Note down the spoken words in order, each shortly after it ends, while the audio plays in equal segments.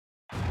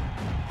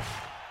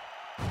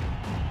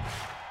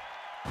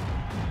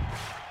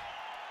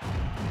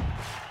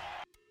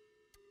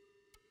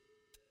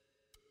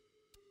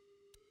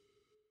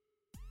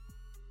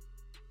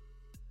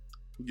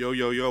Yo,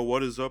 yo, yo,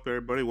 what is up,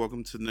 everybody?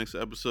 Welcome to the next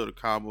episode of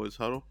Cowboys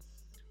Huddle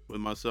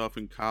with myself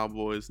and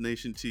Cowboys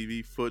Nation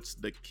TV. Foots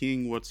the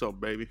King. What's up,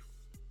 baby?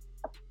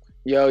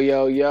 Yo,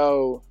 yo,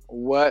 yo,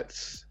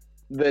 what's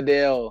the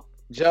deal?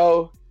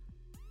 Joe,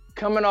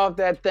 coming off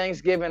that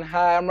Thanksgiving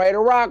high, I'm ready to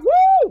rock.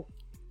 Woo!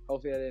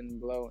 Hopefully I didn't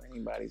blow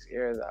anybody's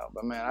ears out.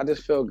 But man, I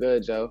just feel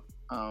good, Joe.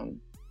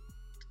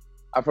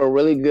 I feel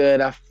really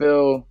good. I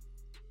feel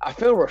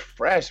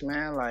refreshed,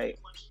 man. Like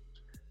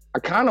I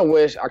kinda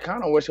wish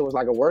it was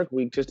like a work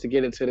week just to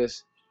get into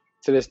this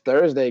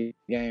Thursday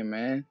game,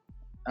 man.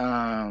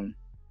 Um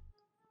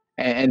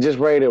and just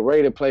ready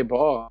to play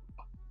ball.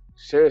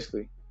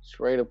 Seriously.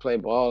 Just ready to play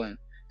ball and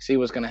see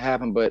what's gonna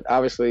happen. But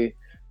obviously,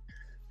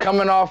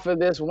 coming off of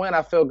this win,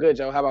 I feel good,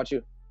 Joe. How about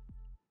you?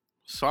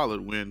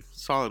 Solid win.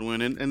 Solid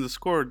win. And the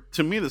score,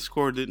 to me, the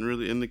score didn't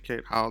really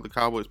indicate how the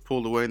Cowboys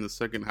pulled away in the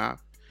second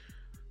half.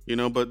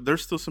 But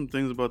there's still some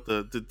things about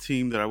the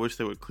team that I wish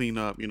they would clean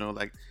up.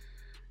 Like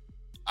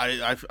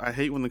I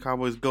hate when the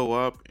Cowboys go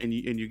up and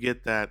you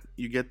get that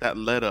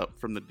let up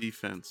from the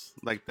defense,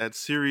 like that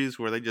series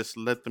where they just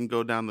let them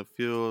go down the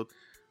field.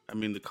 I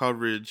mean, the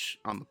coverage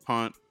on the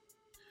punt,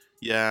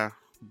 yeah,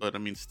 but I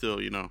mean,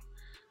 still, you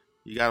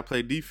got to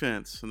play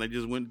defense, and they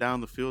just went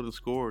down the field and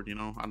scored,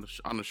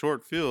 on the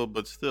short field,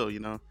 but still, you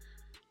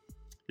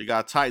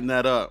got to tighten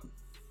that up.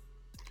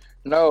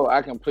 No,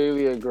 I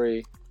completely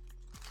agree.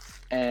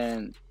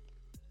 And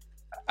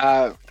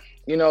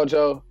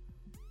Joe,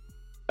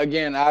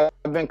 again, I've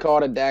been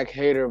called a Dak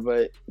hater,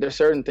 but there's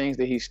certain things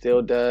that he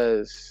still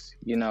does.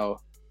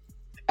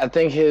 I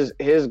think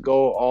his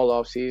goal all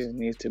off season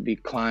needs to be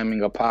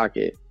climbing a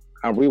pocket.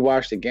 I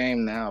rewatched the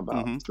game now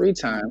about three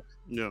times.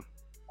 Yeah.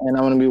 And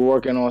I'm going to be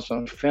working on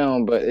some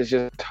film, but it's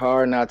just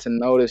hard not to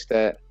notice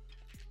that.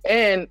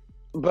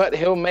 But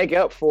he'll make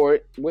up for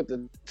it with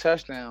the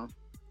touchdown.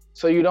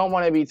 So you don't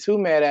want to be too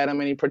mad at him,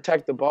 and he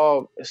protect the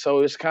ball.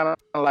 So it's kind of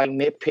like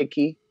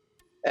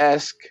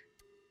nitpicky-esque.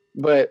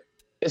 But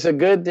it's a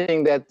good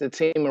thing that the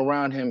team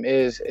around him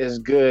is as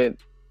good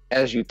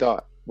as you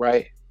thought,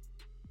 right?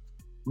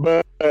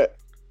 But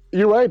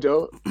you're right,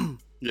 Joe.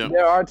 Yeah.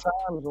 There are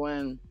times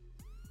when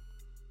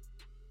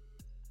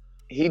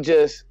he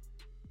just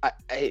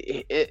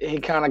he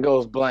kind of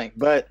goes blank.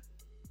 But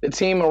the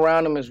team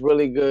around him is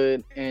really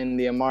good, and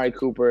the Amari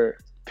Cooper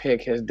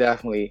pick has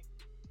definitely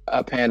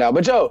panned out.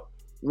 But Joe,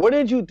 what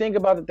did you think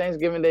about the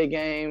Thanksgiving Day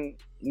game?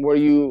 Were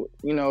you,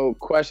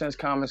 questions,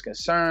 comments,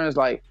 concerns?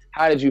 Like,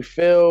 how did you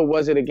feel?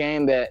 Was it a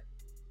game that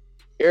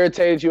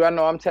irritated you? I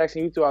know I'm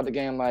texting you throughout the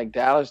game like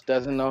Dallas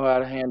doesn't know how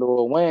to handle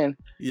a win.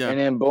 Yeah. And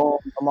then boom,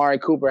 Amari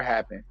Cooper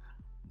happened.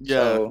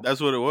 Yeah, So,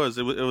 that's what it was.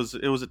 It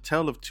was a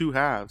tale of two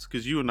halves,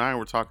 because you and I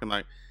were talking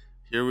like,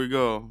 here we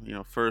go.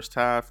 First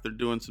half they're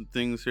doing some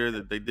things here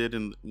that they did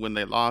when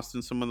they lost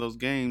in some of those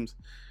games.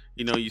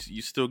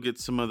 You still get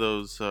some of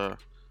those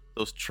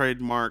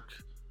trademark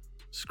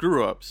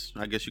screw ups,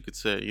 I guess you could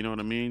say. You know what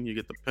I mean? You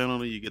get the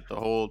penalty, you get the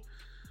hold,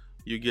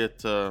 you get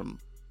some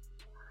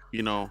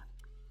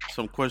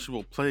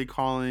questionable play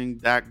calling,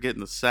 Dak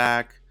getting the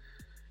sack.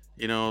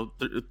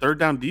 Third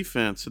down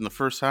defense in the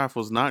first half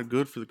was not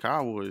good for the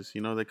Cowboys.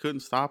 They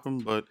couldn't stop them,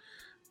 but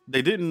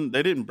they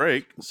didn't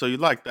break. So you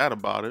like that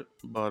about it.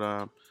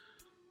 But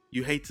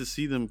you hate to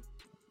see them.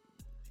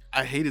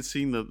 I hated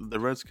seeing the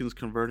Redskins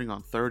converting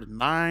on 3rd and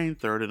 9,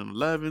 3rd and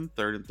 11,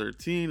 3rd and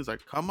 13. It's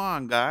like, come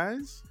on,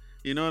 guys.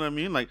 You know what I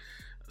mean? Like,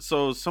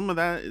 so some of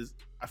that is,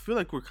 I feel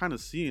like we're kind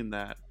of seeing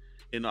that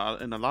in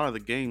a lot of the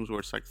games where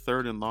it's like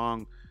 3rd and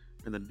long,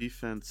 and the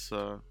defense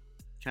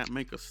can't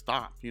make a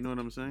stop. You know what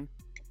I'm saying?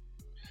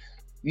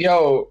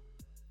 yo,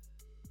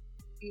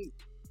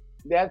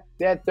 that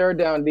third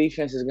down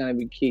defense is going to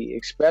be key,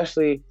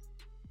 especially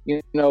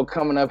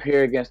coming up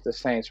here against the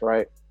Saints,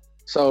 right?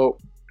 So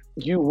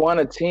you want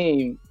a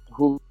team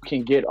who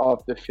can get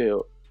off the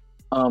field.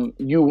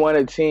 You want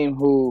a team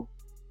who,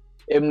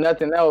 if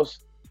nothing else,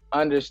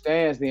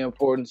 understands the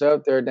importance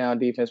of third down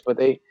defense, but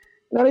they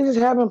just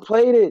haven't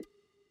played it.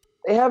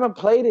 They haven't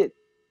played it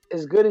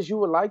as good as you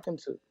would like them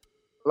to.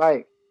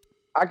 Like,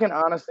 I can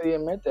honestly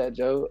admit that,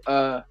 Joe.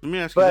 Let me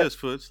ask you this,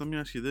 Foots. Let me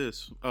ask you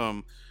this.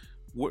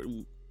 What?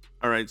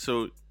 All right.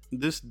 So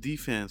this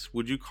defense,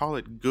 would you call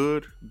it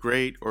good,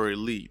 great, or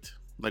elite?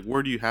 Like,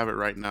 where do you have it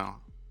right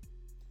now?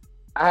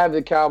 I have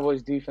the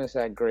Cowboys defense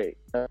at great.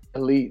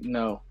 Elite,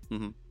 no.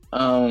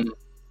 Mm-hmm.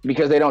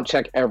 Because they don't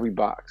check every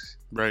box.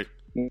 Right.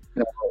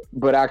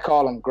 But I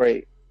call them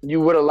great. You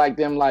would have liked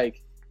them.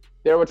 Like,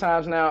 there were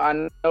times now, I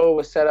know it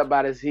was set up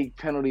by the Zeke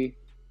penalty,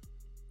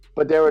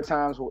 but there were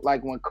times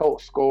like when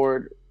Colts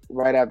scored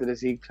right after the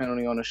Zeke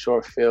penalty on the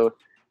short field,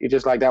 you're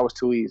just like, that was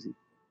too easy.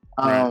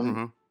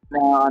 Right.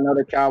 Now I know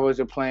the Cowboys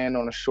are playing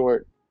on a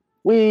short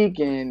week,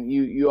 and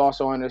you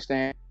also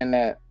understand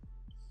that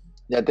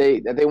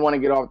they want to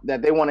get off,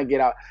 that they want to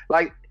get out.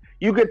 Like,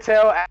 you could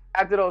tell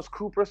after those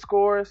Cooper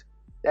scores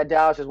that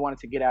Dallas just wanted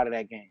to get out of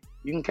that game.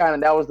 You can kind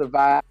of, that was the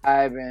vibe,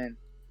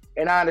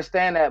 and I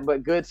understand that,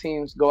 but good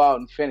teams go out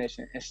and finish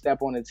and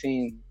step on the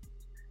team,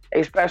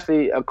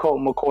 especially a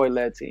Colt McCoy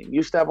led team.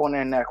 You step on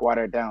their neck while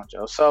they're down,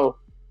 Joe. So,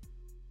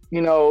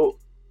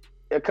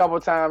 a couple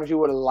times you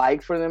would have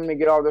liked for them to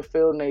get off the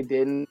field, and they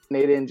didn't.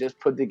 They didn't just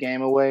put the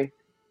game away.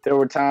 There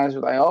were times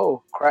where like,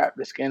 oh crap,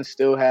 the Skins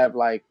still have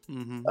like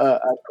a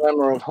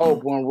glimmer of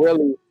hope when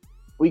really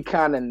we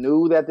kind of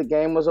knew that the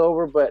game was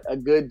over. But a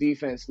good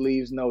defense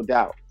leaves no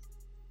doubt.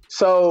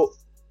 So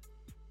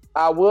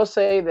I will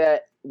say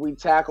that we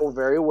tackle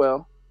very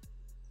well,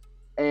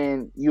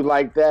 and you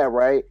like that,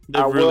 right?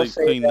 They've really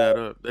cleaned that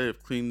up. They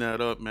have cleaned that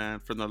up, man.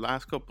 From the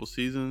last couple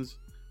seasons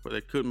where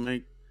they couldn't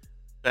make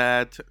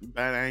bad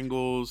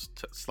angles,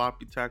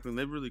 sloppy tackling,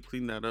 they've really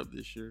cleaned that up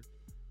this year.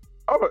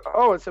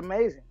 Oh, it's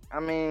amazing. I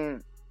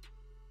mean,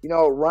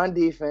 run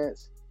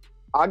defense.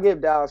 I'll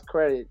give Dallas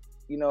credit.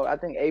 I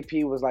think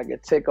AP was like a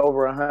tick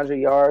over 100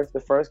 yards the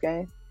first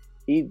game.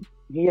 He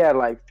had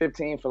like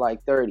 15 for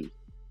like 30.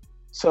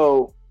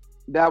 So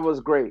that was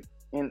great.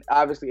 And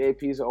obviously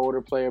AP's an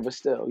older player, but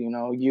still,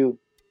 you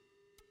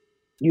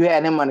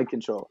had him under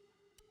control.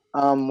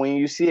 When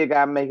you see a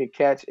guy make a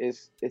catch,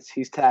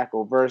 he's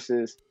tackled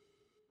versus,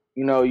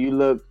 you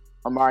look,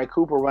 Amari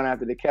Cooper run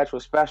after the catch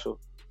was special.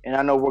 And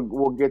I know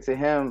we'll get to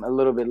him a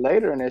little bit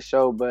later in this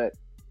show, but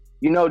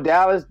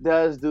Dallas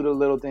does do the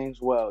little things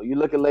well. You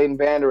look at Leighton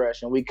Vander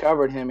Esch, and we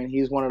covered him, and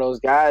he's one of those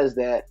guys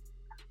that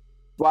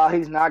while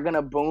he's not going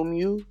to boom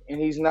you and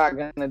he's not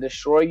going to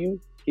destroy you,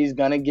 he's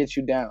going to get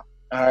you down.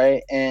 All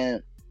right.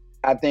 And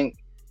I think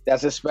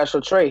that's a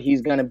special trait.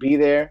 He's going to be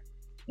there.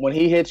 When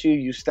he hits you,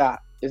 you stop.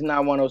 It's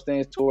not one of those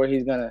things to where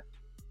he's going to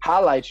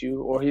highlight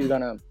you or he's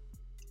going to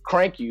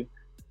crank you,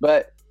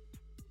 but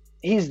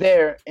he's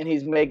there and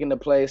he's making the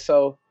play.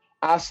 So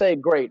I'll say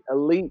great.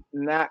 Elite,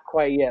 not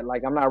quite yet.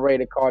 Like, I'm not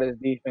ready to call this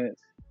defense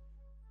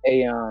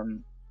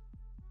I'm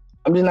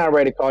just not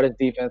ready to call this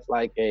defense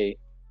like a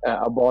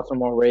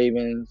Baltimore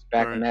Ravens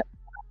back in that,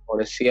 or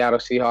the Seattle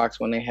Seahawks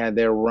when they had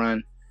their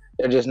run.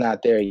 They're just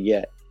not there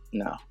yet.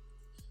 No.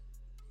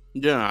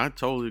 Yeah, I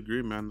totally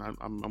agree, man.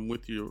 I'm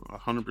with you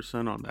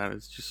 100% on that.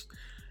 It's just,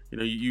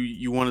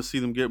 you want to see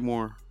them get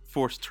more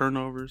forced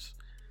turnovers.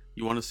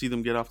 You want to see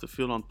them get off the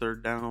field on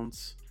third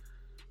downs,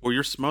 or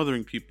you're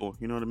smothering people.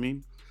 You know what I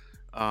mean?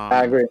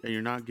 I agree. And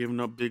you're not giving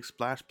up big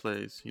splash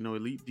plays.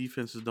 Elite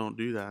defenses don't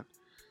do that.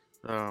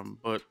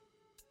 But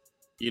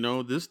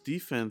this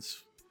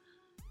defense,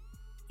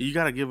 you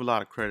got to give a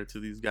lot of credit to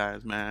these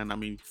guys, man. I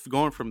mean,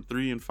 going from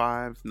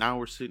 3-5, now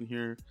we're sitting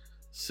here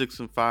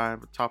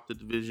 6-5 atop the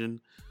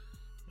division.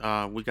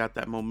 We got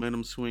that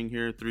momentum swing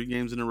here, 3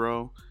 games in a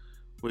row.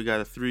 We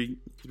got three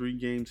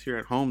games here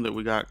at home that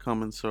we got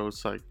coming. So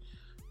it's like,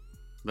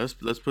 let's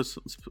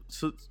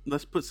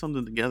put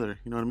something together.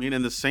 You know what I mean?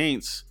 And the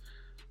Saints,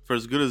 for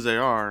as good as they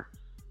are,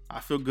 I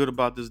feel good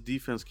about this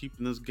defense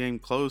keeping this game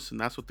close, and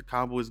that's what the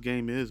Cowboys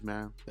game is,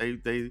 man.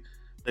 They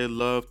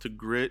love to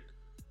grit,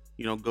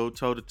 go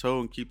toe to toe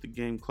and keep the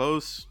game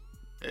close.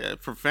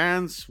 For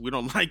fans, we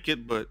don't like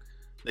it, but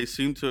they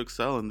seem to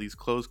excel in these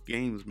close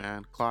games,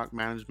 man. Clock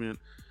management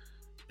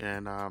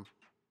and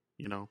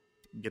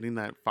getting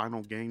that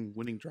final game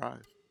winning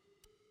drive.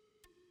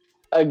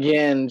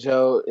 Again,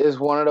 Joe, is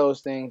one of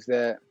those things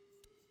that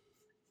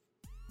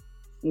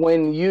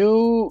when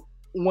you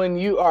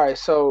all right,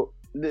 so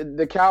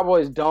the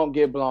Cowboys don't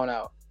get blown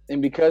out.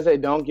 And because they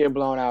don't get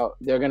blown out,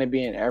 they're going to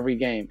be in every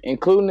game,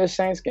 including the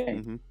Saints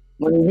game. Mm-hmm.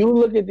 When you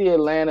look at the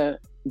Atlanta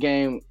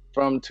game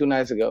from 2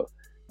 nights ago,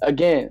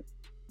 again,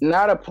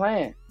 not a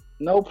plan.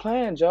 No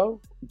plan,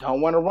 Joe.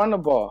 Don't want to run the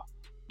ball.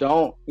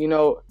 Don't,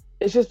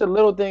 it's just the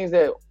little things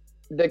that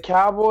the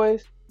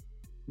Cowboys,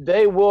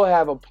 they will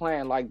have a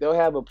plan. Like, they'll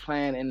have a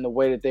plan in the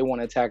way that they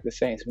want to attack the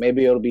Saints.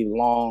 Maybe it'll be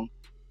long.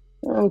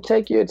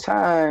 Take your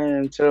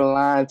time to the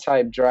line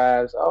type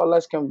drives. Oh,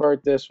 let's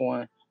convert this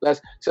one. Let's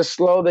just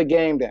slow the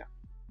game down.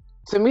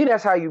 To me,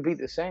 that's how you beat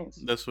the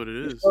Saints. That's what it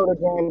is. Slow the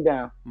game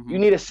down. Mm-hmm. You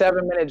need a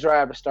 7-minute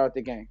drive to start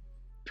the game,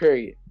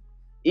 period.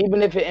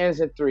 Even if it ends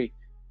in 3,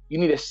 you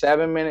need a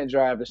 7-minute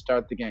drive to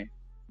start the game.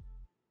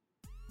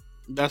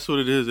 That's what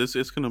it is.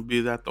 It's gonna be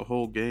that the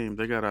whole game.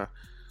 They gotta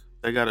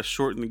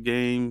shorten the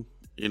game,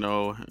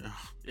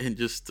 and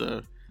just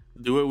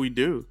do what we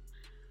do.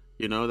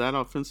 That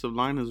offensive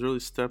line has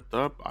really stepped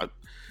up.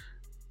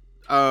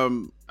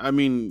 I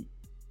mean,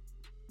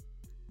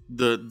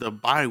 the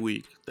bye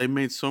week, they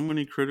made so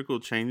many critical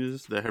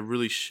changes that have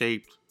really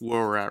shaped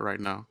where we're at right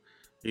now.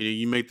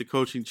 You make the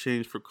coaching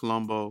change for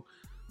Colombo.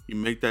 You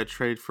make that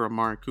trade for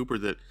Amari Cooper.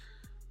 That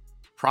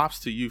props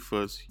to you,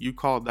 Fuzz. You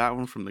called that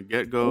one from the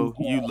get-go.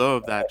 You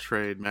love that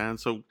trade, man.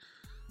 So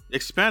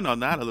expand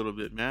on that a little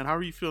bit, man. How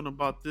are you feeling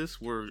about this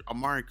where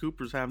Amari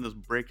Cooper's having this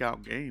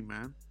breakout game,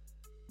 man?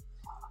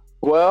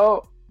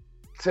 Well,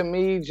 to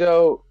me,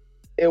 Joe,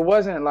 it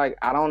wasn't like,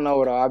 I don't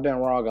know it all. I've been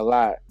wrong a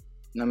lot.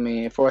 I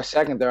mean, for a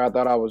second there, I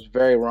thought I was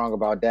very wrong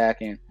about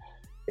Dak. And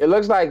it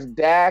looks like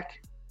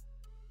Dak,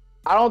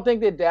 I don't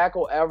think that Dak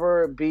will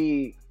ever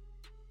be,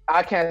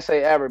 I can't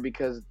say ever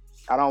because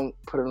I don't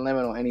put a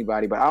limit on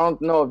anybody, but I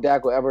don't know if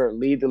Dak will ever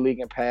lead the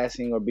league in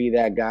passing or be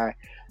that guy.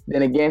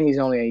 Then again, he's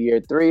only in year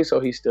 3, so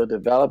he's still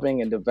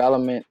developing, and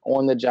development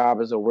on the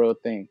job is a real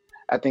thing.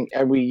 I think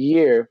every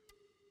year,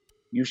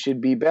 you should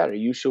be better.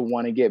 You should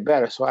want to get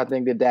better. So I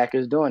think that Dak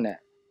is doing that.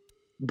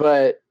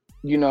 But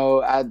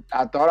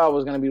I thought I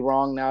was going to be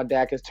wrong. Now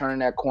Dak is turning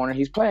that corner.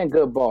 He's playing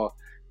good ball.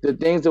 The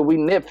things that we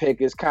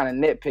nitpick is kind of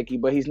nitpicky,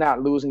 but he's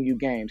not losing you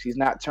games. He's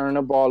not turning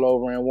the ball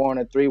over, and we're on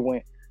a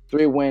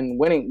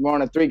we're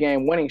on a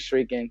 3-game winning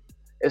streak, and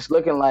it's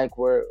looking like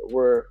we're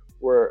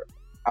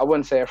I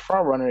wouldn't say a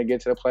front runner to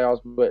get to the playoffs,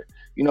 but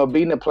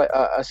beating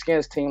a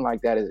Skins team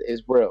like that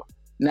is real.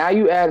 Now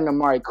you add in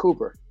Amari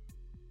Cooper,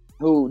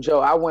 who, Joe,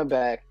 I went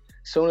back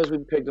as soon as we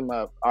picked him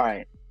up. All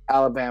right,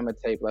 Alabama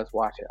tape, let's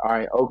watch it. All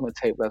right, Oakland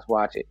tape, let's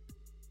watch it.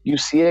 You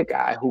see a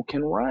guy who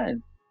can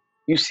run.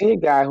 You see a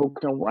guy who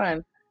can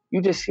run.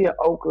 You just see an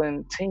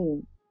Oakland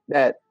team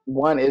that,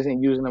 one,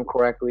 isn't using them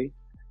correctly.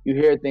 You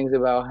hear things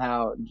about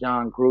how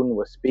John Gruden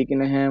was speaking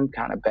to him,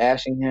 kind of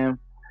bashing him.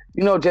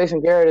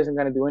 Jason Garrett isn't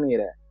going to do any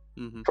of that.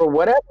 Mm-hmm. For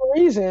whatever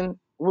reason,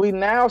 we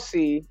now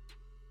see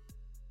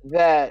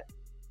that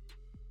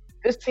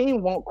this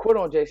team won't quit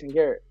on Jason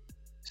Garrett.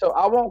 So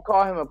I won't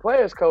call him a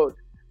player's coach,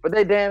 but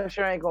they damn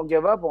sure ain't going to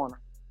give up on him.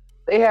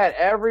 They had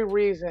every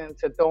reason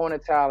to throw in a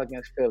towel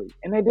against Philly,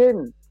 and they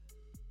didn't.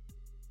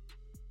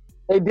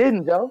 They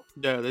didn't, Joe.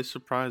 Yeah, they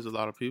surprised a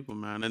lot of people,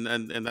 man.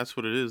 And that's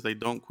what it is. They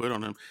don't quit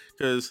on him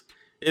because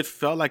it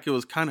felt like it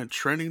was kind of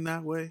trending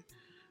that way.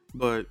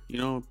 But,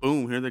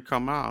 boom, here they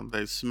come out.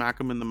 They smack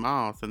him in the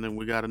mouth, and then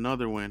we got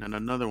another win and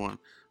another one.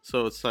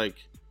 So it's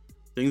like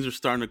things are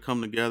starting to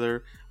come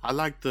together. I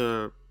like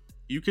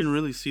you can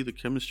really see the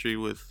chemistry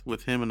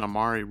with him and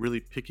Amari really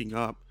picking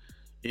up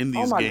in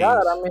these games. Oh, my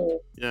God. I mean,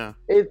 yeah.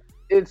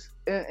 It's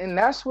and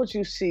that's what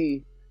you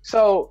see.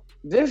 So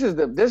this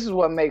is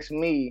what makes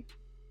me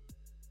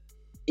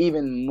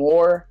even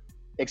more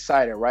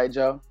excited, right,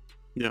 Joe?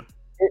 Yeah.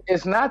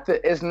 It's not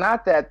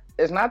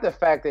the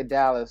fact that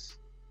Dallas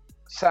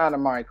signed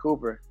Amari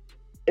Cooper.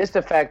 It's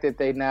the fact that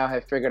they now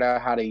have figured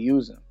out how to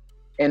use him,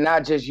 and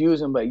not just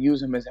use him, but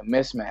use him as a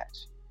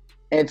mismatch.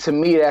 And to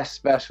me, that's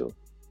special,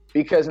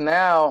 because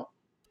now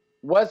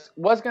what's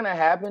going to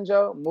happen,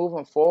 Joe,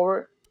 moving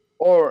forward,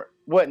 or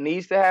what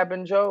needs to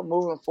happen, Joe,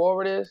 moving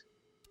forward is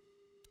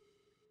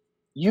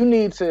you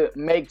need to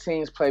make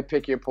teams play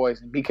pick your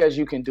poison, because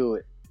you can do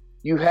it.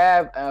 You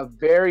have a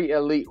very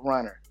elite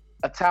runner,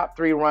 a top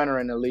 3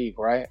 runner in the league,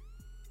 right?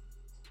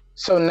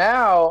 So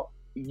now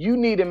you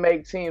need to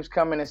make teams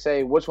come in and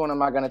say, which one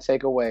am I going to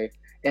take away?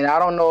 And I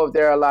don't know if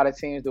there are a lot of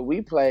teams that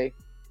we play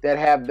that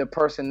have the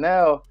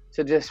personnel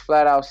to just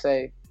flat out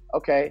say,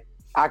 okay,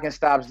 I can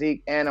stop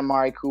Zeke and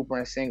Amari Cooper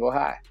in single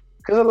high.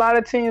 Because a lot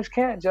of teams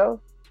can't, Joe.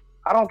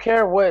 I don't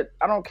care what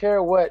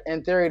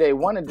in theory they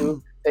want to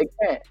do. They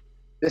can't.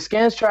 The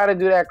Skins tried to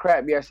do that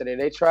crap yesterday.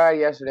 They tried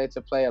yesterday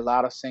to play a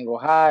lot of single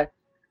high,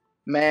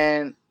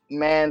 man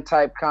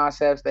type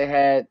concepts. They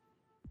had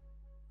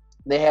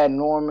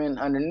Norman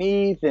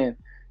underneath, and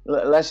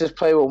let's just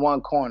play with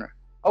one corner.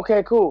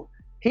 Okay, cool.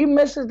 He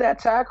misses that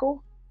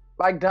tackle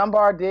like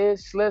Dunbar did,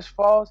 slips,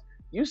 falls.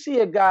 You see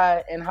a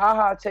guy, and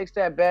HaHa takes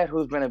that bad,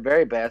 who's been a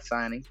very bad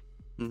signing.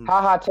 Mm-hmm.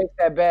 HaHa takes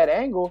that bad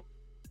angle.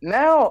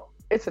 Now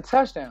it's a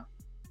touchdown.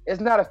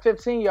 It's not a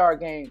 15-yard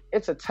game.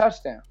 It's a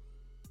touchdown.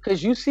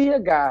 Because you see a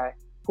guy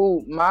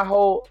who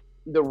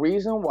the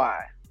reason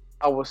why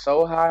I was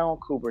so high on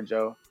Cooper,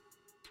 Joe,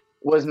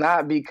 was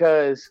not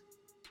because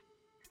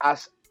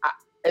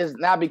it's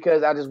not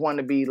because I just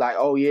wanted to be like,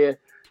 oh yeah,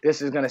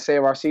 this is going to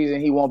save our season.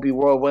 He won't be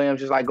Roy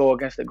Williams, just like go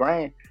against the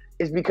grain.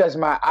 It's because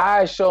my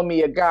eyes show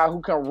me a guy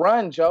who can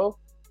run, Joe.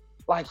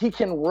 Like, he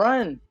can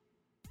run.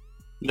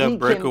 That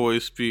breakaway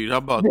speed. How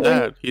about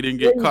that? He didn't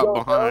get caught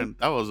behind.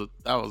 Bro.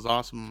 That was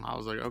awesome. I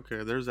was like,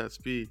 okay, there's that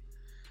speed.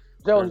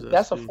 Joe,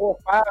 that's a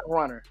 4.5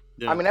 runner.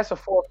 Yeah. I mean, that's a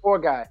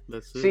 4.4 guy.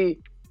 That's it. See,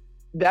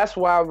 that's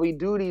why we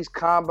do these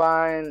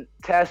combine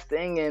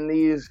testing and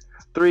these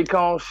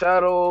 3-cone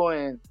shuttle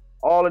and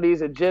all of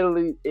these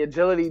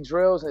agility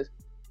drills. Is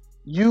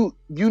you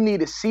need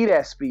to see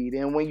that speed,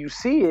 and when you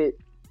see it,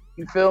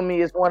 you feel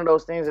me? It's one of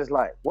those things. It's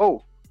like,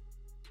 whoa.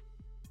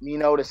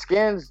 The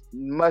Skins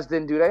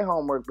didn't do their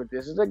homework, but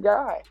this is a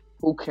guy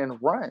who can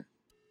run,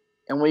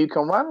 and when you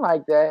can run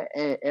like that,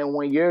 and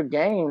when your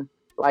game.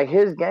 Like,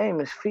 his game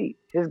is feet.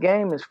 His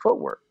game is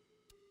footwork.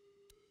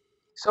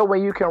 So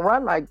when you can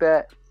run like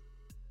that,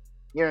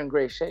 you're in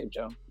great shape,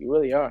 Joe. You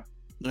really are.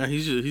 Yeah,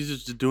 he's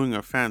just doing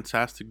a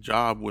fantastic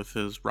job with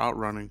his route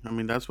running. I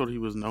mean, that's what he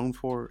was known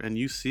for. And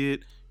you see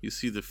it. You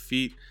see the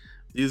feet.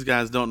 These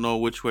guys don't know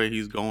which way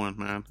he's going,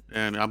 man.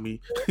 And, I mean,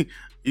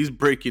 he's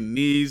breaking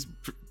knees,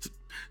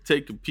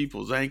 taking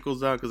people's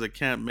ankles out because they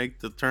can't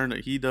make the turn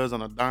that he does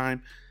on a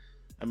dime.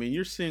 I mean,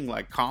 you're seeing,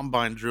 like,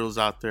 combine drills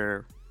out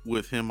there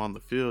with him on the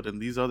field,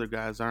 and these other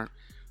guys aren't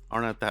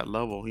at that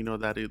level.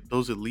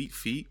 Those elite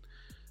feet.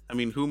 I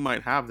mean, who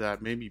might have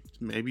that? Maybe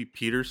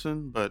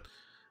Peterson, but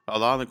a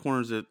lot of the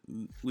corners that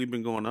we've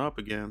been going up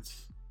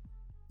against,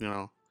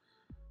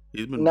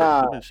 he's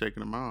been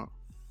shaking them out.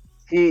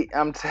 Dude,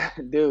 I'm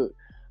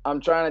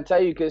trying to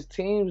tell you, because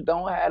teams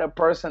don't have the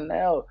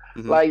personnel.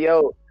 Mm-hmm. Like,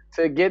 yo,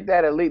 to get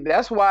that elite.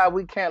 That's why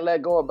we can't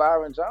let go of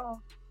Byron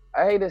Jones.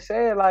 I hate to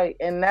say it, like,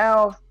 and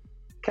now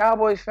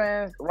Cowboys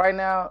fans right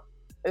now.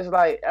 It's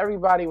like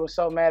everybody was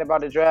so mad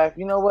about the draft.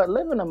 You know what?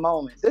 Live in the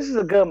moment. This is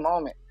a good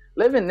moment.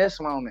 Live in this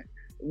moment.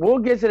 We'll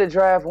get to the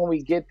draft when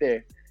we get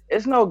there.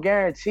 It's no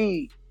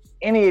guarantee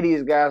any of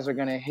these guys are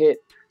gonna hit.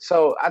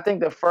 So I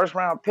think the first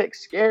round pick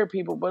scared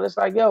people, but it's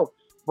like, yo,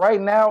 right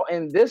now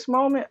in this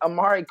moment,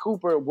 Amari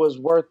Cooper was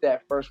worth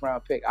that first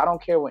round pick. I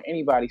don't care what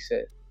anybody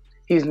says.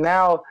 He's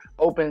now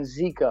opened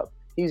Zeke up.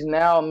 He's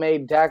now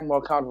made Dak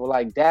more comfortable.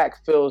 Like,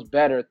 Dak feels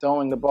better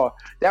throwing the ball.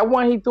 That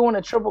one he threw in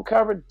a triple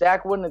coverage,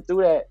 Dak wouldn't have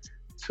threw that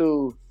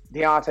to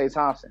Deontay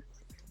Thompson.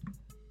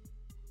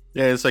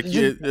 Yeah, it's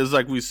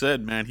like we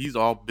said, man. He's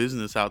all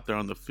business out there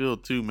on the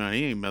field too, man.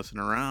 He ain't messing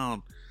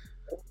around.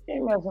 He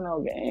ain't messing no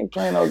game. He ain't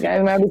playing no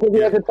games, man, because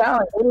he has the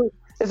talent.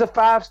 It's a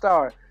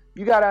 5-star.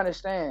 You got to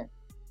understand.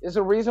 It's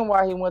a reason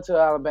why he went to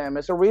Alabama.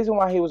 It's a reason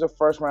why he was a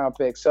first-round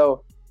pick.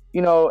 So,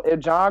 you know, if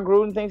John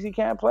Gruden thinks he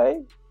can't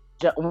play,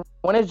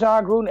 when has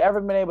John Gruden ever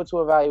been able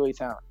to evaluate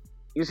talent?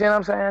 You see what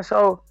I'm saying?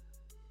 So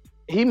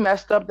he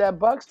messed up that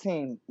Bucks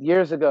team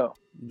years ago.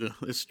 Yeah,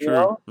 it's true. You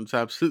know? It's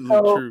absolutely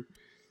true.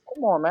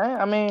 Come on, man.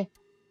 I mean,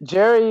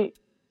 Jerry,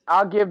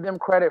 I'll give them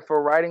credit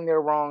for righting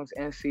their wrongs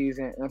in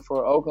season and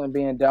for Oakland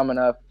being dumb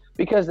enough.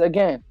 Because,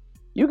 again,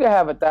 you can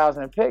have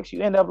 1,000 picks.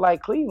 You end up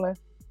like Cleveland.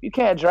 You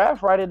can't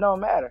draft right. It don't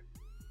matter.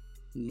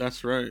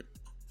 That's right.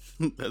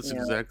 That's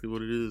exactly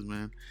what it is,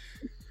 man.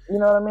 You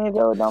know what I mean?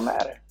 It don't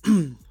matter.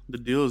 The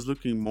deal is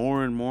looking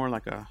more and more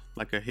like a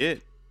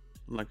hit.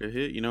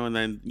 You know, and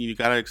then you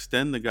got to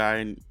extend the guy.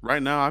 And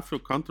right now, I feel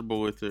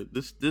comfortable with it.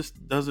 This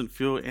doesn't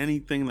feel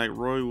anything like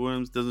Roy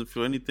Williams. Doesn't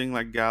feel anything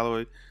like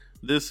Galloway.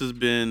 This has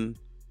been.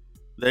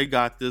 They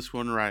got this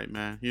one right,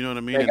 man. You know what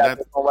I mean? They got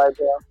this one right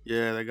there.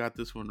 Yeah, they got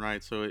this one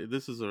right. So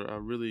this is a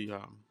really,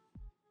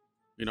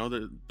 you know,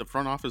 the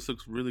front office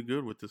looks really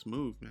good with this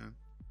move, man.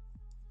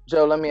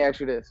 Joe, let me ask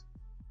you this: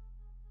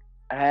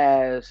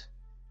 Has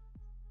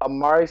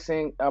Amari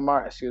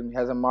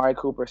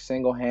Cooper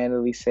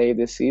single-handedly saved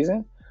this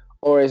season?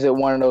 Or is it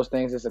one of those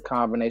things that's a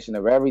combination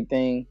of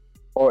everything?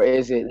 Or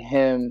is it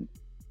him?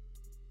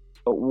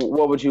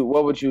 What would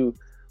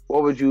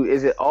you,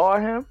 is it all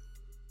him?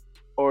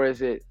 Or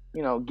is it,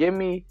 you know, give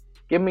me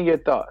your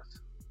thoughts.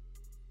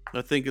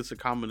 I think it's a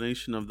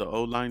combination of the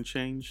O-line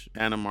change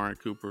and Amari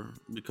Cooper,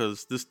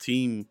 because this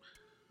team,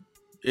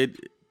 it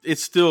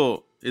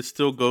still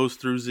goes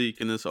through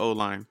Zeke in this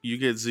O-line. You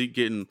get Zeke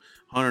getting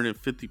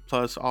 150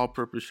 plus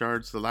all-purpose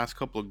yards the last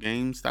couple of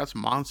games. That's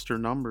monster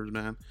numbers,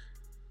 man.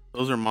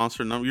 Those are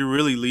monster numbers. You're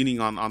really leaning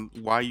on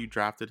why you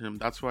drafted him.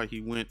 That's why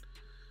he went,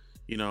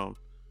 you know,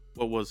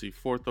 what was he,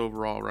 4th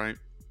overall, right?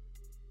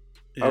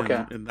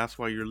 Okay. And that's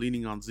why you're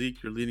leaning on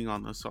Zeke. You're leaning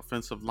on this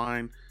offensive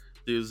line.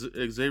 The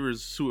Xavier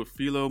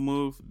Su'a-Filo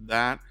move,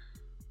 that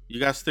you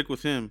got to stick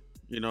with him.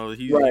 You know,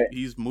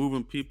 he's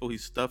moving people.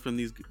 He's stuffing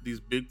these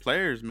big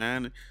players,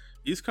 man.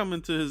 He's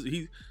coming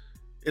to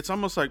it's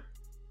almost like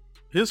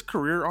his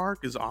career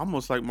arc is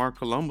almost like Mark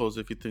Colombo's,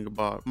 if you think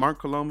about it. Mark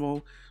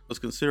Colombo was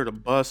considered a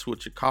bust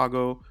with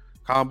Chicago.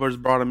 Cowboys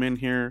brought him in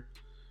here,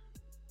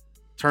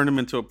 turned him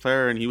into a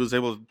player, and he was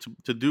able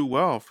to do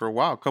well for a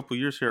while, a couple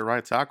years here at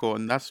right tackle.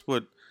 And that's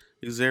what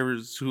Xavier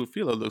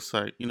Su'a-Filo looks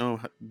like. You know,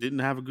 didn't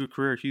have a good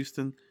career at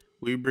Houston.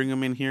 We bring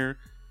him in here.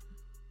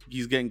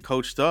 He's getting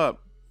coached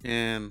up,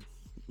 and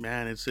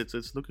man, it's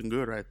looking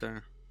good right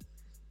there.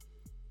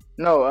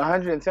 No,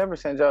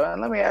 110%, Joe.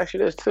 And let me ask you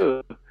this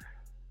too.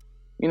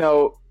 You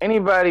know,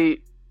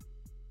 anybody,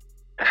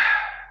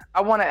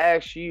 I want to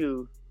ask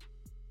you,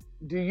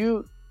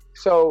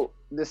 so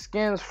the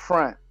Skins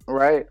front,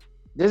 right?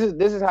 This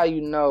is how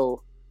you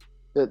know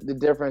the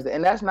difference.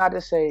 And that's not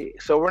to say,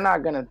 so we're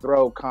not going to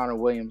throw Connor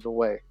Williams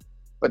away.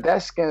 But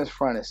that Skins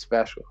front is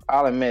special.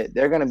 I'll admit,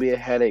 they're going to be a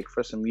headache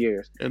for some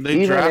years. And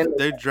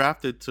they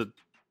drafted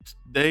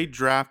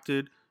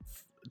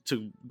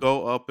to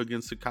go up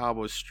against the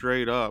Cowboys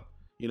straight up.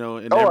 You know,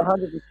 and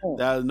 100%.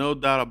 There's no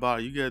doubt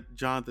about it. You get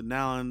Jonathan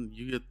Allen,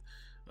 you get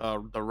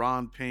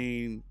Daron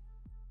Payne.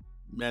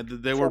 Man,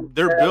 they're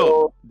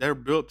built. They're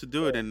built to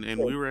do it, and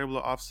we were able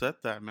to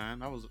offset that. Man,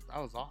 that was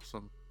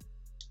awesome.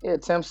 Yeah,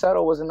 Tim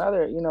Settle was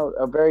another, you know,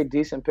 a very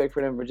decent pick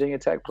for them. Virginia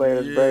Tech player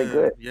is very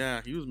good.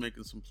 Yeah, he was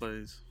making some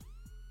plays.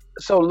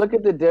 So look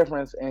at the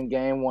difference in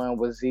game one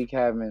with Zeke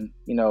having,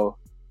 you know,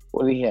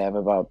 what did he have,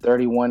 about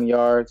 31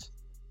 yards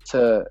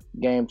to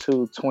game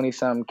two,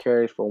 20-something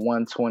carries for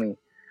 120.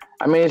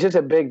 I mean, it's just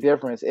a big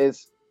difference.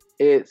 It's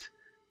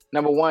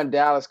number one,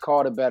 Dallas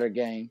called a better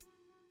game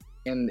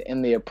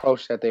in the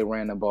approach that they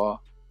ran the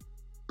ball.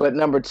 But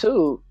number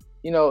two,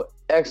 you know,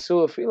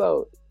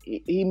 Su'a-Filo,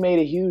 he made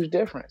a huge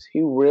difference.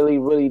 He really,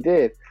 really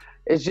did.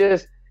 It's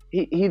just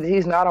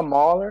he's not a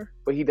mauler,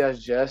 but he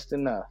does just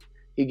enough.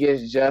 He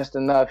gets just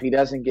enough. He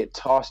doesn't get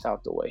tossed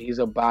out the way. He's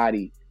a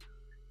body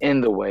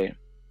in the way.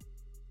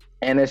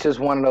 And it's just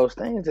one of those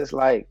things. It's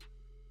like,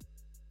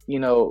 you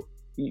know,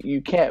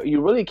 you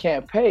really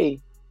can't pay.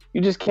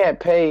 You just can't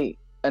pay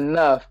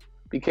enough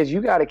because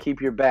you got to keep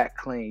your back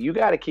clean. You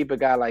got to keep a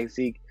guy like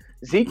Zeke.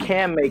 Zeke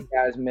can make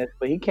guys miss,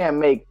 but he can't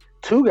make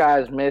two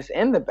guys miss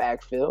in the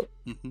backfield.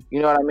 Mm-hmm.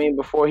 You know what I mean?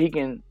 Before he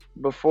can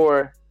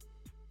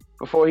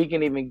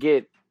even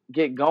get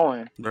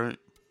going. Right.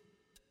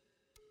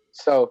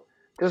 So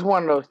just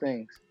one of those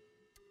things.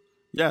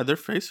 Yeah, they're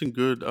facing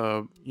good,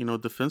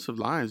 defensive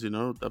lines.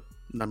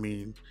 I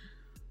mean,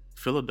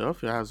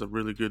 Philadelphia has a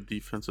really good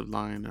defensive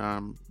line.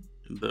 And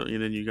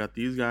then you got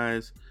these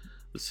guys,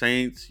 the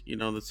Saints.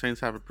 The Saints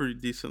have a pretty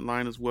decent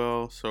line as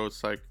well. So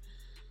it's like,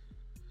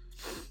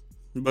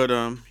 but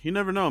you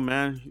never know,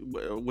 man.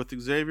 With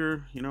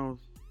Xavier, and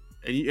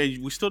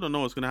we still don't know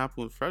what's going to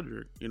happen with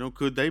Frederick.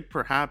 Could they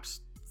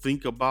perhaps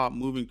think about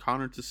moving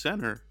Connor to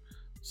center?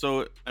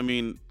 So I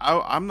mean,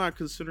 I'm not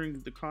considering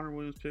the Connor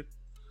Williams pick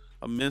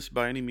a miss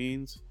by any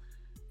means.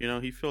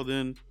 He filled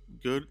in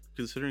good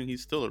considering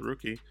he's still a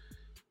rookie.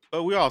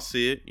 But we all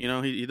see it.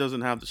 He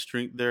doesn't have the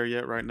strength there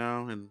yet right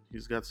now, and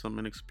he's got some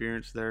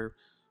inexperience there,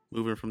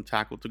 moving from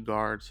tackle to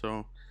guard.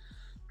 So,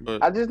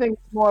 but I just think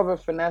he's more of a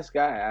finesse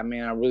guy. I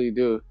mean, I really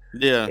do.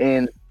 yeah,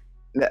 And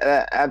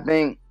I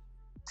think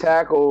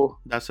tackle.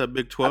 that's that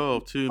Big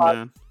 12 too,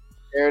 man.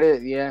 There it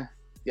is. Yeah,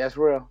 that's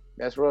real.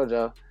 That's real,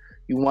 Joe.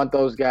 You want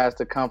those guys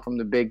to come from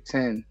the Big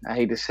 10. I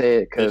hate to say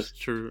it because It's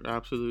true,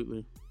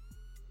 absolutely.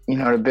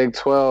 the Big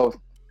 12.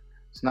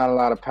 It's not a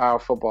lot of power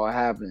football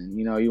happening.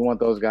 You want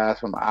those guys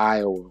from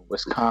Iowa,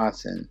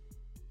 Wisconsin,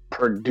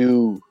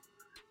 Purdue.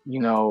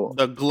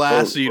 The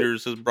glass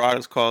eaters, as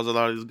Broadus calls a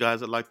lot of these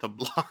guys that like to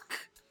block.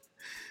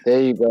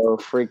 There you go,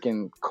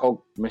 freaking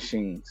Coke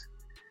machines.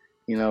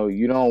 You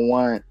don't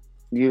want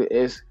you.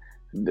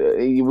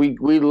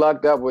 We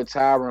lucked up with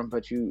Tyron,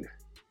 but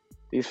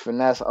these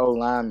finesse O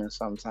linemen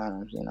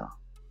sometimes.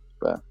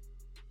 But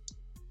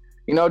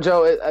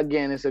Joe.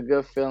 Again, it's a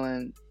good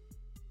feeling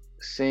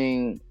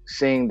seeing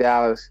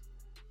Dallas,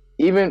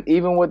 even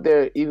with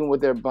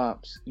their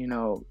bumps.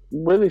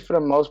 Really for the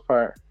most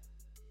part,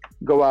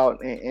 go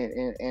out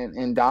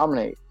and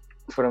dominate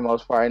for the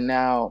most part. And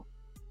now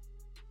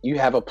you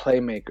have a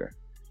playmaker.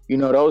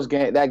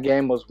 That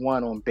game was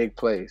won on big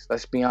plays.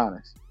 Let's be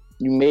honest.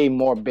 You made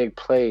more big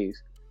plays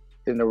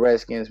than the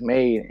Redskins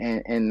made,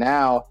 and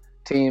now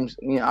teams.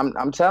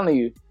 I'm telling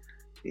you,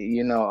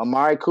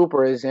 Amari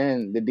Cooper is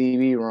in the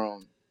DB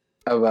room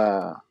of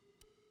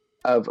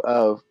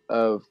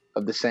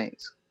the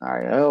Saints. All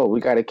right. Oh, we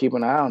got to keep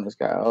an eye on this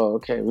guy. Oh,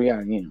 okay. We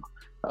got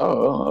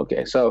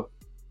okay. So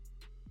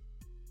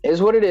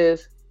it's what it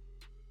is.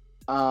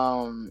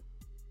 That's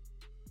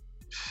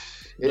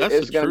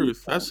the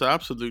truth. That's the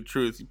absolute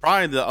truth.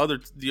 Probably the other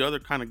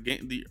kind of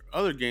game, the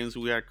other games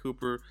we had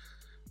Cooper.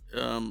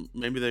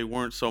 Maybe they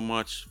weren't so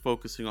much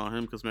focusing on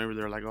him because maybe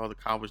they're like, oh, the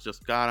Cowboys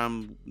just got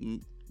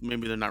him.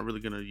 Maybe they're not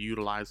really going to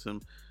utilize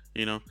him,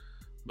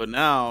 But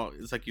now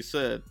it's like you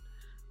said.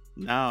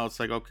 Now it's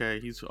like,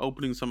 okay, he's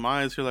opening some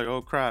eyes. You're like,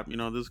 oh crap,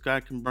 this guy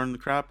can burn the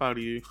crap out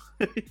of you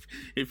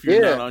if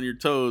you're not on your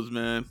toes,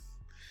 man.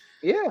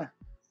 Yeah.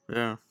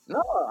 Yeah.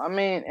 No, I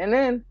mean, and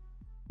then,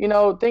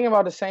 thinking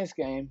about the Saints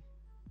game,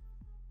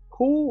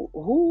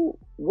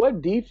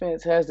 what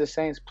defense has the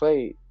Saints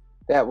played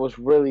that was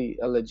really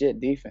a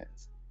legit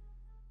defense?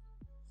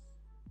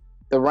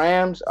 The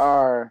Rams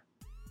are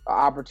an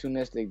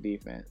opportunistic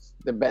defense.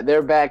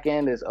 Their back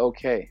end is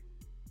okay.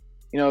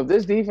 If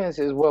this defense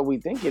is what we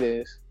think it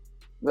is,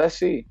 let's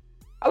see.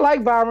 I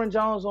like Byron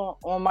Jones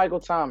on Michael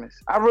Thomas.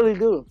 I really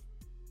do.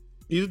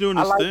 He's doing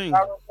his thing.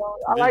 I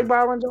like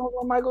Byron Jones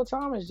on Michael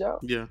Thomas, Joe.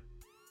 Yeah.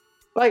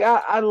 Like,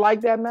 I like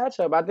that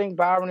matchup. I think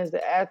Byron is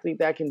the athlete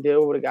that can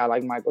deal with a guy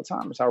like Michael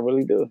Thomas. I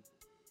really do.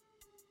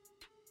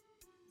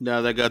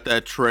 Now they got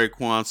that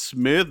Traquan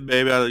Smith,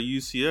 baby, out of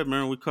UCF.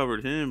 Remember, we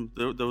covered him.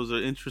 There was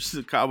an interest.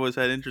 The Cowboys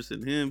had interest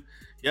in him.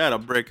 He had a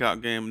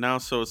breakout game now,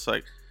 so it's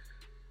like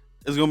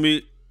it's gonna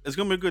be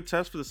a good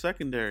test for the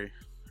secondary.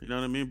 You know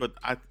what I mean? But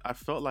I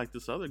felt like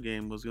this other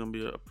game was gonna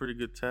be a pretty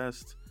good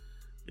test.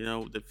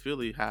 That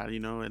Philly had.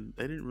 And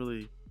they didn't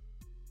really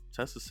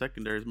test the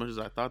secondary as much as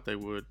I thought they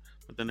would.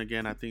 But then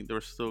again, I think they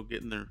were still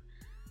getting their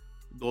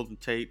Golden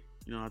Tate.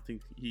 I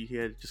think he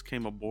had just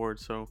came aboard,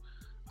 so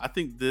I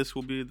think this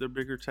will be the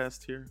bigger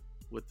test here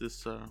with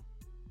this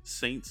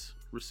Saints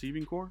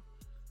receiving core.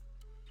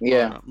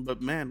 Yeah.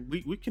 But man,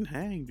 we can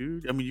hang,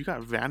 dude. I mean, you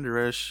got Van Der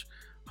Esch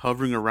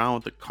hovering around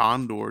with the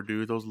condor,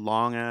 dude. Those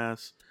long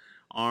ass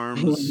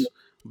arms,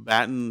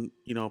 batting,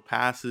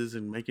 passes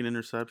and making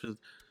interceptions.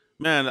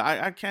 Man,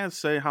 I can't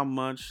say how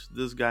much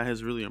this guy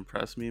has really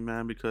impressed me,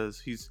 man, because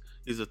he's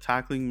a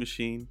tackling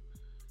machine.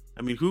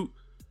 I mean, who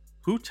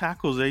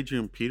tackles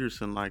Adrian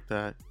Peterson like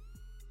that?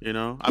 I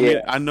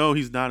mean, I know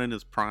he's not in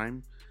his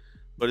prime,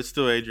 but it's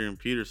still Adrian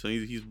Peterson.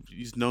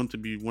 He's known to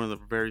be one of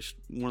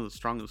the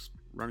strongest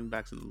running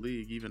backs in the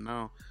league, even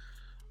now.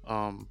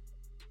 But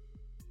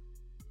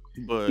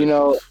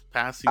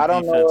passing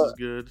defense is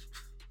good.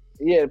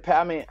 Yeah,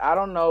 I mean, I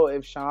don't know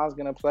if Sean's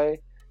gonna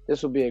play.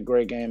 This will be a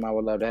great game. I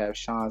would love to have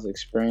Sean's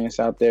experience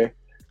out there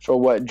for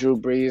what Drew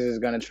Brees is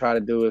gonna try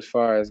to do as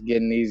far as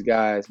getting these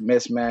guys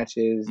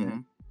mismatches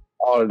and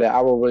all of that.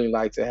 I would really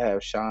like to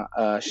have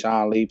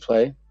Sean Lee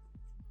play.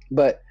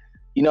 But,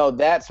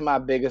 that's my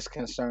biggest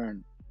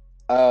concern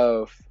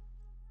of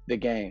the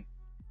game.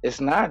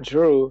 It's not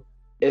Drew.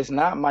 It's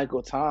not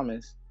Michael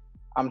Thomas.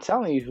 I'm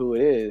telling you who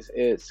it is.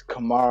 It's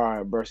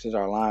Kamara versus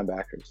our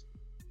linebackers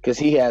because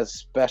he has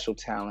special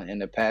talent in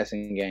the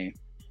passing game.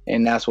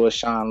 and that's what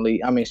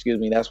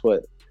that's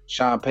what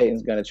Sean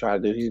Payton's going to try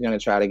to do. He's going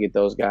to try to get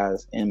those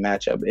guys in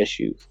matchup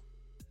issues.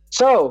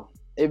 So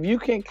if you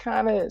can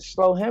kind of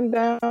slow him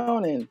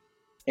down and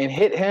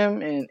hit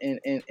him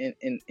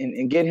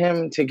and get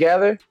him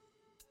together,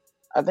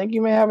 I think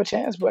you may have a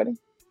chance, buddy.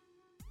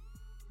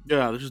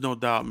 Yeah, there's no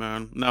doubt,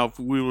 man. Now, if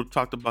we would have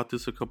talked about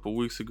this a couple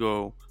weeks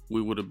ago,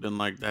 we would have been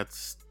like,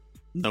 "That's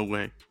no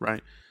way,"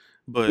 right?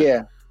 But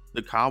Yeah,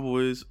 the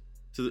Cowboys,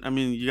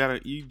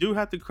 you do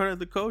have to credit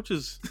the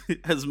coaches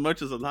as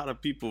much as a lot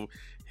of people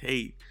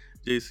hate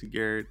Jason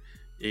Garrett,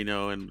 and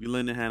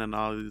Linehan and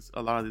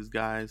a lot of these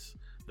guys,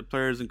 the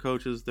players and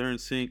coaches, they're in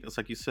sync. It's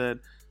like you said,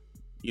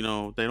 they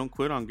don't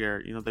quit on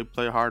Garrett. They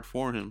play hard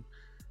for him.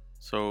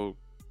 So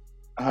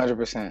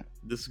 100%.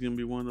 this is gonna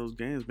be one of those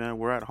games, man.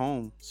 We're at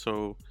home,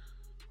 so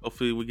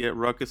hopefully we get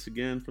ruckus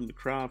again from the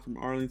crowd from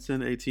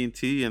Arlington,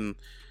 AT&T, and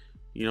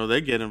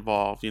they get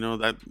involved.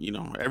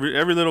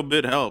 Every little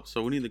bit helps.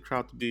 So we need the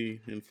crowd to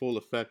be in full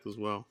effect as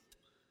well.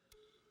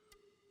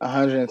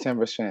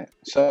 110%.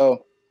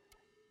 So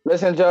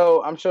listen,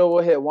 Joe, I'm sure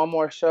we'll hit one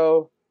more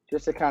show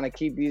just to kind of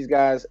keep these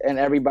guys and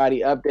everybody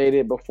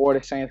updated before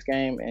the Saints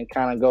game and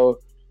kind of go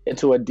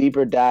into a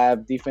deeper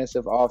dive,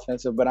 defensive,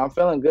 offensive. But I'm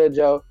feeling good,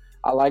 Joe.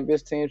 I like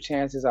this team's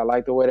chances. I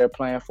like the way they're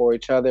playing for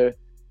each other.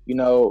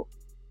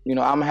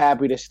 I'm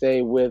happy to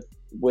stay with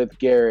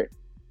Garrett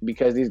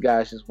because these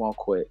guys just won't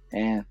quit.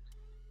 And,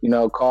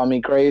 call me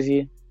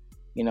crazy.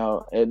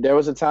 There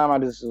was a time I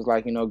just was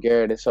like,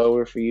 Garrett, it's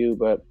over for you.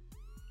 But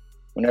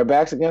when their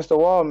back's against the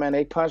wall, man,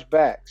 they punch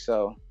back.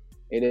 So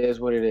it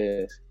is what it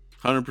is.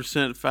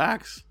 100%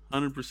 facts.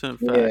 100%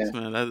 facts,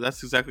 man.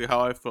 That's exactly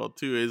how I felt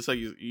too. It's like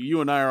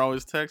you and I are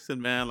always texting,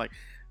 man. Like,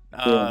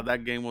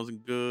 that game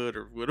wasn't good,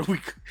 or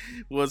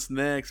what's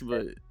next?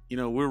 But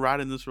we're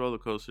riding this roller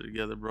coaster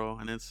together, bro.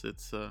 And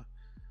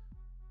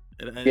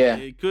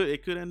it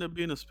could end up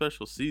being a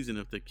special season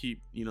if they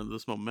keep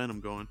this momentum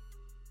going.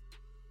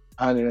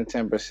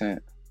 110%.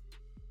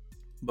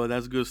 But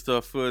that's good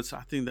stuff, Foots.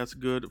 I think that's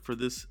good for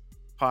this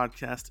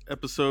podcast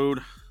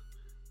episode.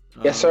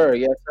 Yes, sir.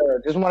 Yes,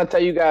 sir. Just want to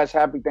tell you guys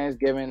happy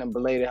Thanksgiving and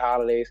belated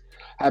holidays.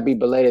 Happy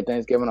belated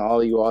Thanksgiving to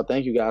all of you all.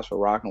 Thank you guys for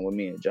rocking with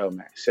me and Joe,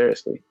 man.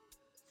 Seriously.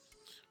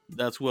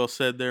 That's well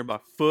said there by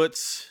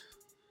Foots.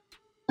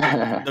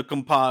 The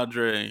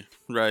compadre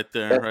right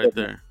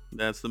there.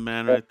 That's the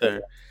man right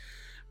there.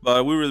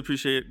 But we really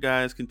appreciate it,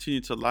 guys.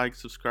 Continue to like,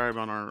 subscribe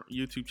on our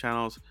YouTube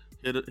channels.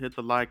 Hit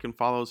the like and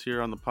follow us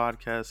here on the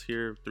podcast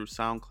here through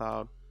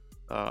SoundCloud,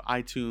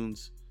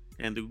 iTunes,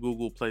 and the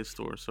Google Play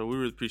Store. So we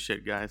really appreciate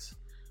it, guys.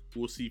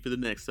 We'll see you for the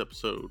next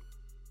episode.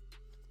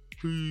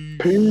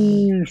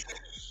 Peace.